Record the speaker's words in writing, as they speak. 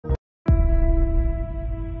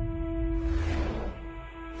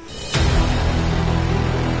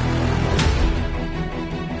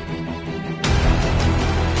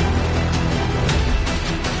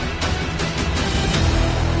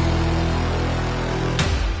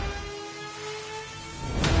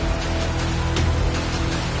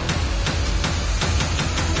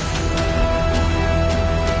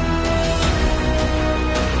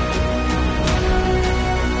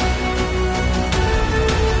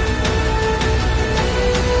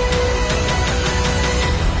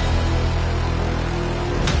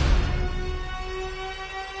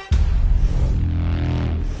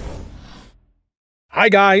Hi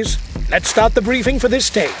guys, let's start the briefing for this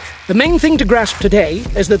stage. The main thing to grasp today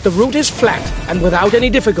is that the route is flat and without any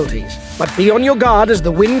difficulties. But be on your guard as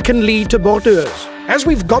the wind can lead to borders. As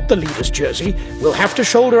we've got the leader's jersey, we'll have to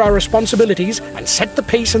shoulder our responsibilities and set the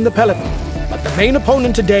pace in the peloton. But the main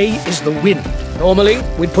opponent today is the wind. Normally,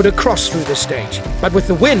 we'd put a cross through this stage. But with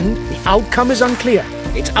the wind, the outcome is unclear.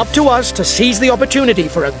 It's up to us to seize the opportunity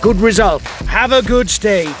for a good result. Have a good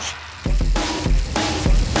stage.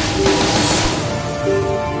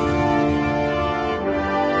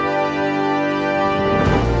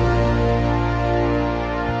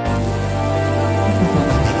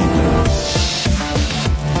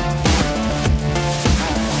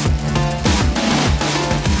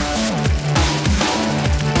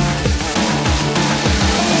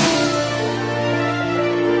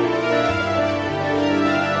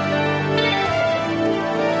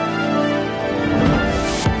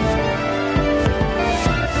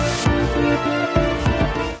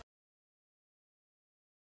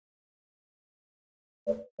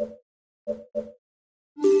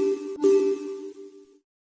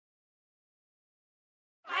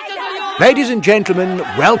 Ladies and gentlemen,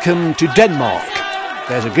 welcome to Denmark.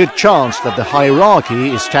 There's a good chance that the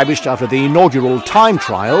hierarchy established after the inaugural time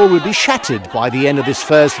trial will be shattered by the end of this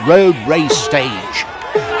first road race stage.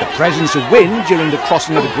 The presence of wind during the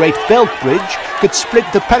crossing of the Great Belt Bridge could split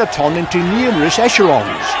the peloton into numerous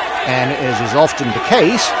echelons. And as is often the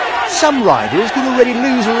case, some riders could already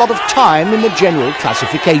lose a lot of time in the general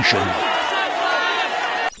classification.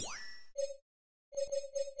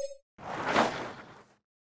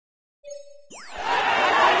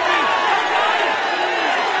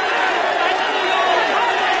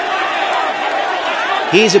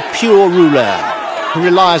 He's a pure ruler who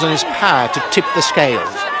relies on his power to tip the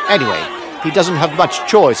scales. Anyway, he doesn't have much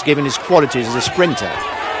choice given his qualities as a sprinter.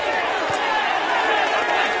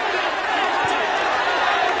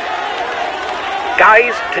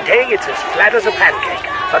 Guys, today it's as flat as a pancake,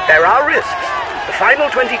 but there are risks. The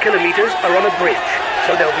final 20 kilometers are on a bridge,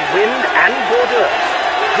 so there'll be wind and borders.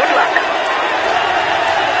 Good luck.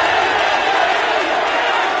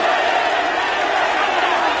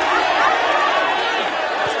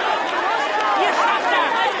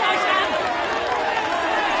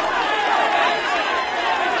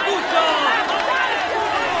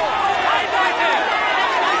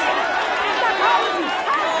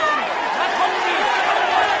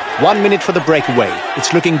 1 minute for the breakaway.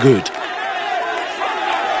 It's looking good.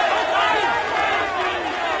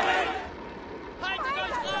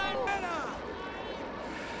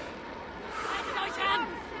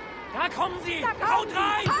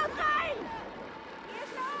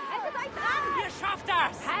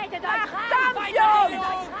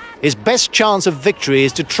 His best chance of victory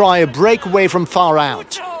is to try a breakaway from far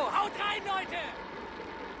out.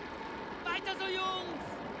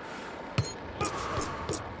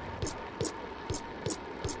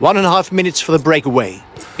 1.5 minutes for the breakaway.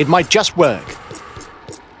 It might just work.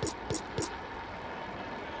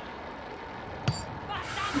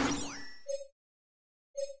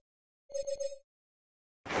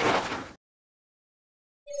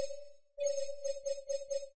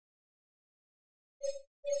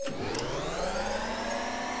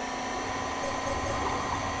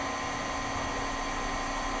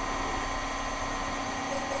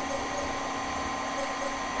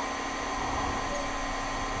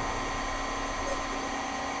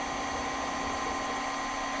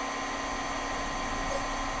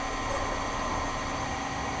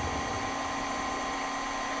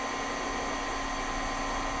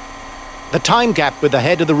 The time gap with the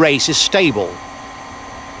head of the race is stable.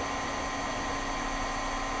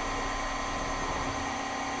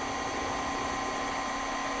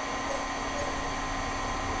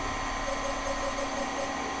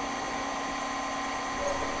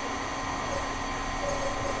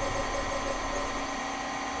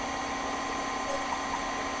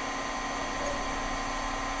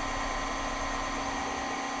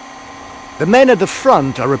 The men at the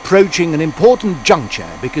front are approaching an important juncture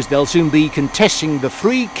because they'll soon be contesting the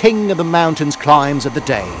free king of the mountains climbs of the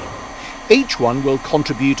day. Each one will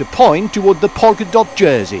contribute a point toward the polka dot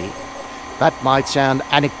jersey. That might sound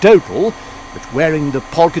anecdotal, but wearing the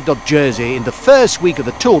polka dot jersey in the first week of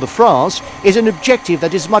the Tour de France is an objective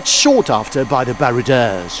that is much sought after by the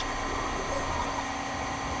baroudeurs.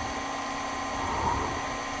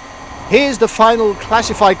 Here's the final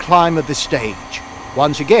classified climb of the stage.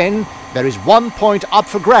 Once again, there is 1 point up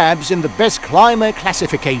for grabs in the best climber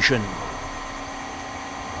classification.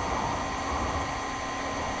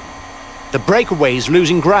 The breakaway is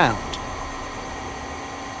losing ground.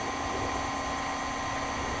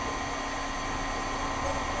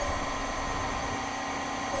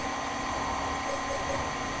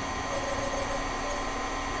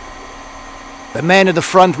 The men at the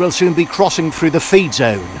front will soon be crossing through the feed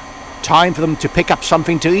zone. Time for them to pick up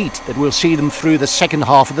something to eat that will see them through the second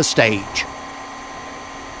half of the stage.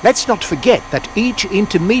 Let's not forget that each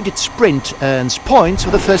intermediate sprint earns points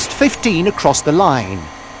for the first 15 across the line.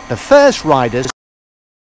 The first rider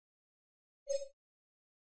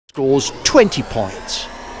scores 20 points.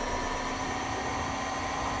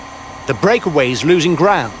 The breakaway is losing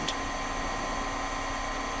ground.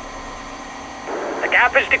 The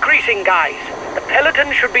gap is decreasing, guys. The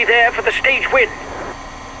peloton should be there for the stage win.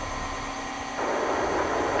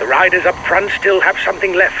 The riders up front still have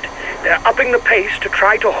something left. They're upping the pace to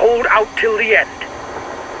try to hold out till the end.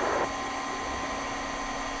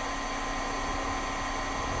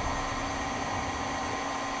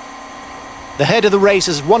 The head of the race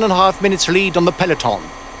has 1.5 minutes lead on the peloton.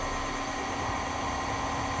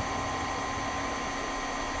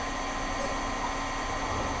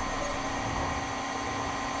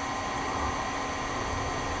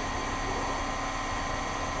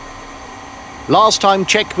 Last time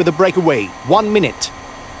check with the breakaway, 1 minute.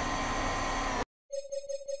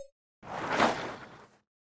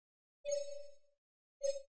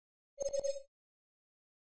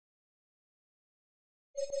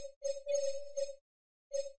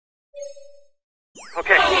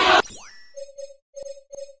 Okay.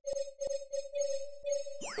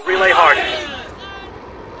 Relay hard.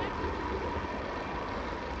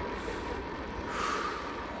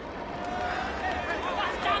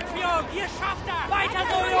 Ihr schafft das! Weiter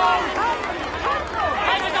so, Jungs!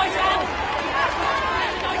 Haltet euch an!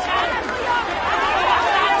 Haltet euch an!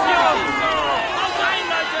 Macht Jungs! Haut rein,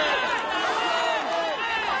 Leute!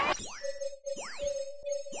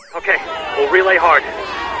 Okay, we'll relay hard.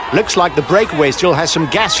 Looks like the breakaway still has some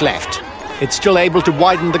gas left. It's still able to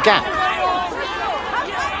widen the gap.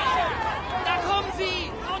 Da kommen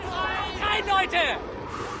sie! Haut rein, Leute!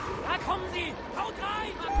 Da kommen sie! Haut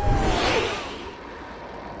rein!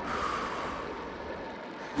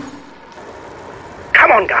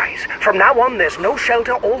 Come on, guys. From now on, there's no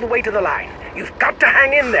shelter all the way to the line. You've got to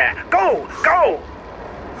hang in there. Go! Go!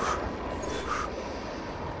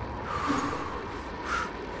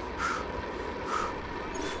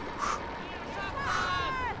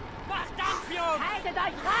 Macht Dampf, Jungs! Haltet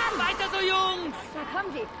euch ran! Weiter so, Jungs! Da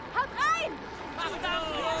kommen sie! Haut rein! Macht Dampf,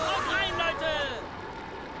 Jungs! Haut rein, Leute!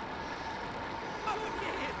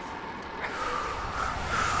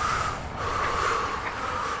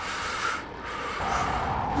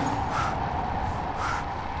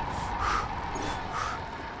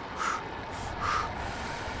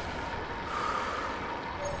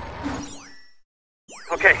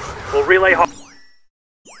 Okay, we'll relay hard.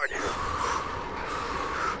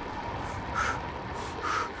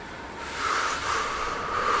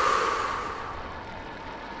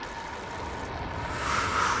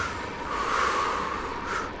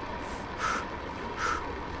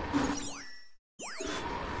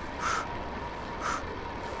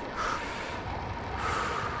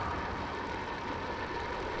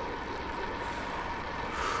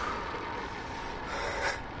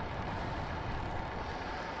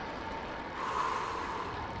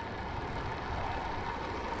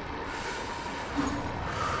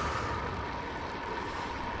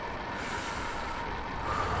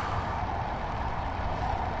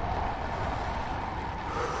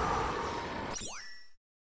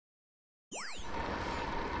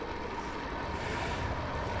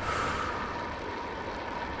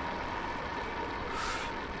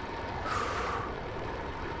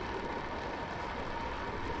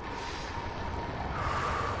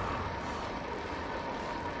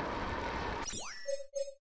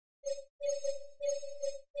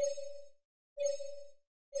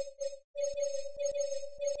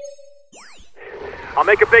 I'll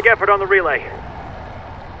make a big effort on the relay.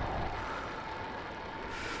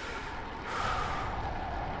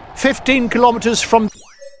 "15 kilometers from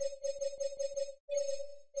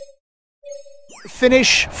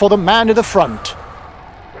finish for the man at the front."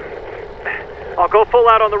 I'll go full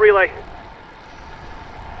out on the relay.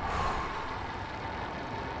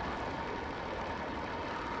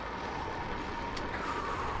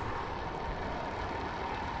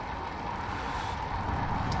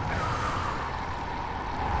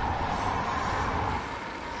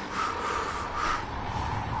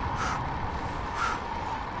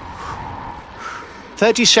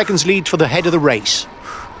 "30 seconds lead for the head of the race."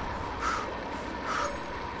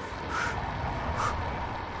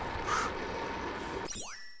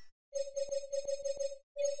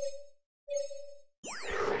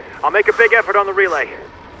 I'll make a big effort on the relay.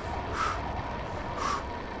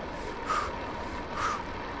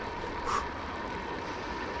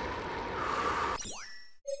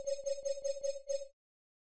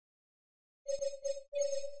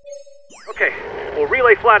 Okay, we'll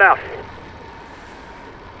relay flat out.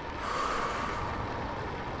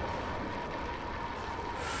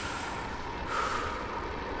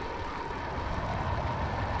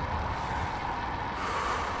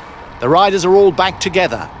 The riders are all back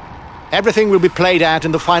together. Everything will be played out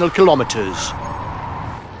in the final kilometres.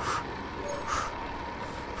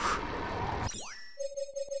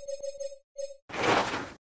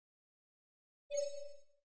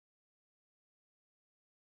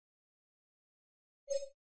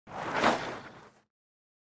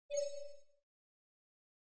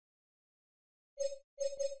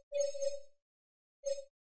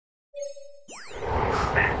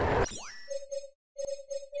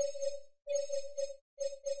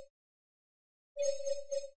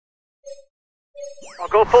 I'll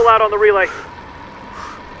go full out on the relay.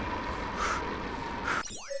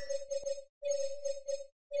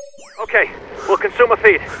 Okay, we'll consume a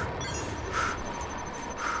feed.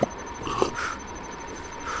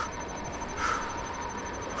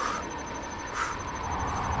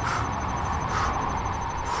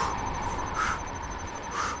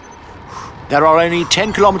 There are only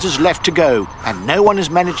 10 kilometres left to go, and no one has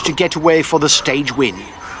managed to get away for the stage win.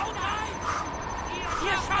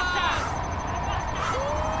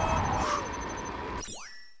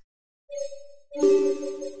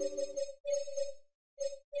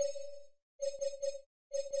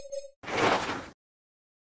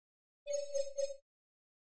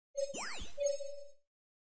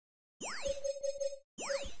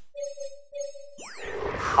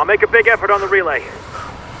 I'll make a big effort on the relay.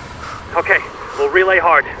 Okay, we'll relay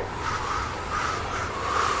hard.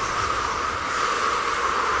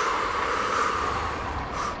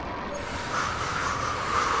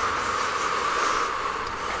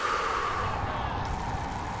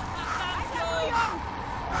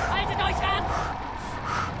 Haltet euch an!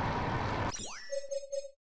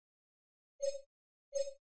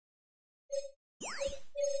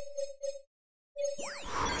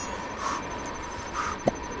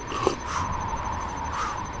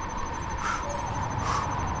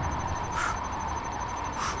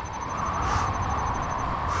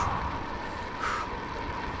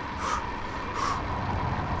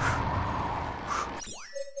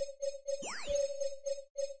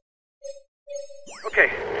 Okay,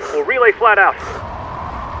 we'll relay flat out.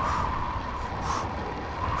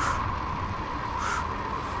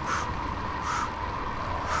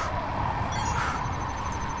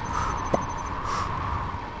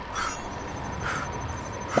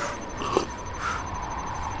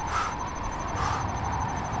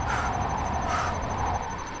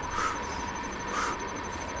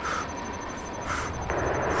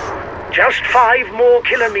 Just 5 more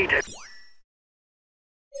kilometers.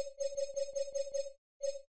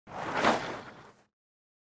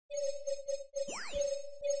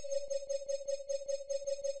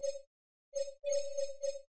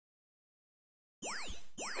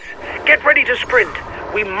 Get ready to sprint.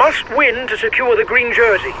 We must win to secure the green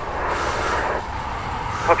jersey.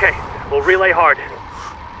 Okay, we'll relay hard.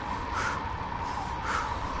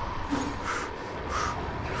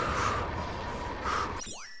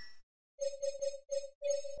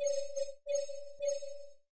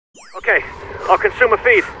 Okay, I'll consume a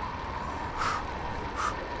feed.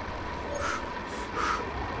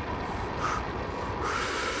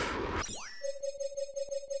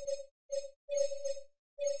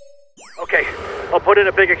 Okay, I'll put in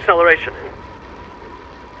a big acceleration.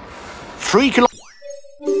 3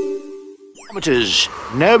 kilometres.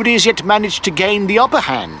 Nobody has yet managed to gain the upper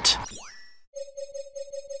hand.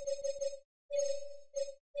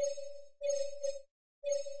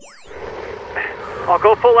 I'll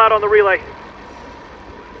go full out on the relay.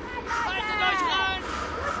 Haltet euch an!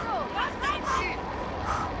 Weiter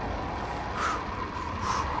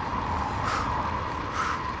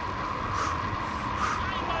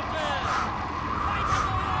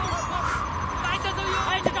so, Jungs!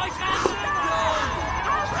 Haltet euch ran!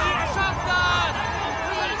 Ihr schafft das!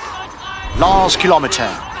 Haltet euch ran! Last kilometre.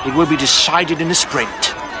 It will be decided in the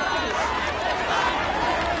sprint.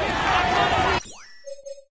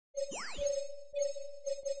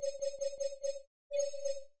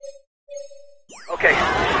 Okay,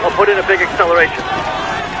 I'll put in a big acceleration.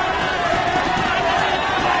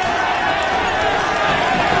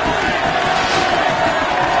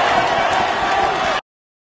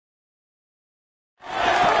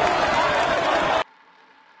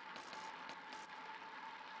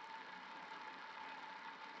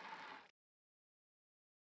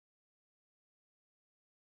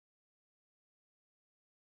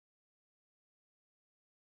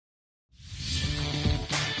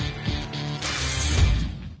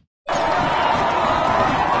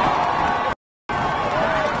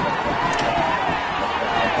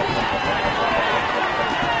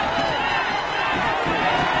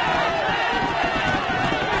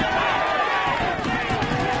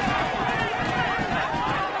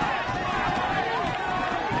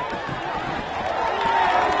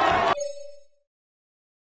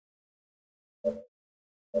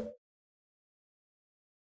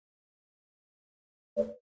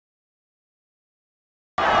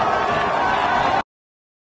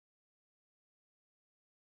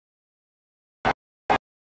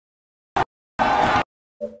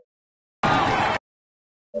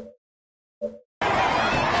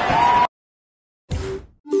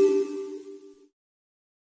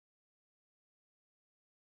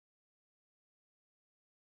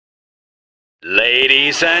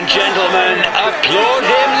 Ladies and gentlemen, applaud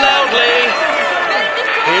him loudly.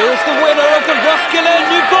 Here is the winner of the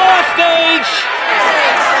Roskilde-Newport stage,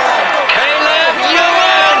 Caleb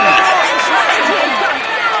Ewan.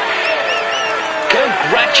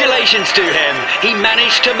 Congratulations to him. He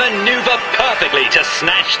managed to maneuver perfectly to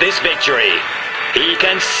snatch this victory. He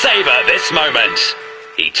can savour this moment.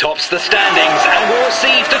 He tops the standings and will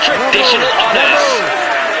receive the traditional honours.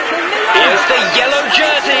 Here's the yellow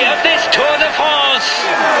jersey of this Tour de France,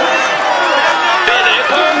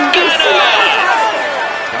 Filippo Ganna.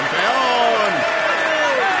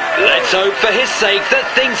 Let's hope for his sake that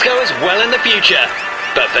things go as well in the future,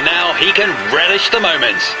 but for now he can relish the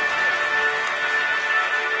moment.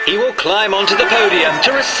 He will climb onto the podium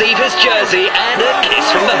to receive his jersey and a kiss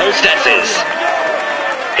from the hostesses.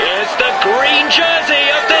 Here's the green jersey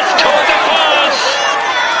of this Tour de France,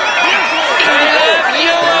 Caleb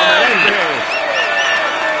Ewan.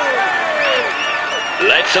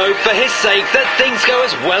 Let's hope for his sake that things go as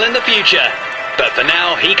well in the future, but for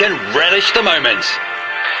now he can relish the moment.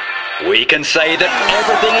 We can say that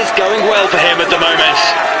everything is going well for him at the moment.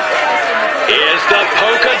 Here's the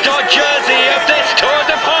polka dot jersey of this Tour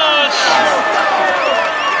de France.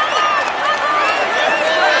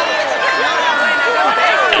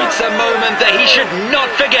 It's a moment that he should not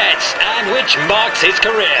forget and which marks his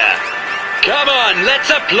career. Come on, let's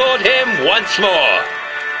applaud him once more.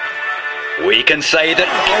 We can say that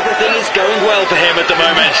everything is going well for him at the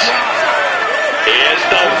moment. Here's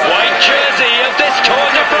the white jersey of this Tour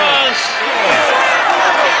de France,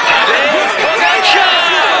 Tadej Pogačar.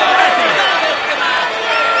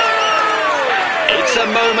 It's a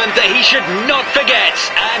moment that he should not forget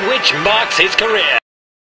and which marks his career.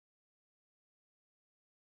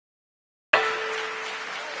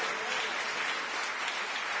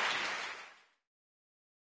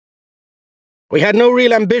 We had no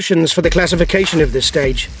real ambitions for the classification of this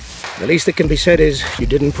stage. The least that can be said is, you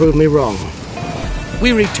didn't prove me wrong.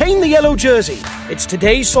 We retain the yellow jersey. It's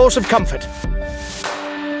today's source of comfort.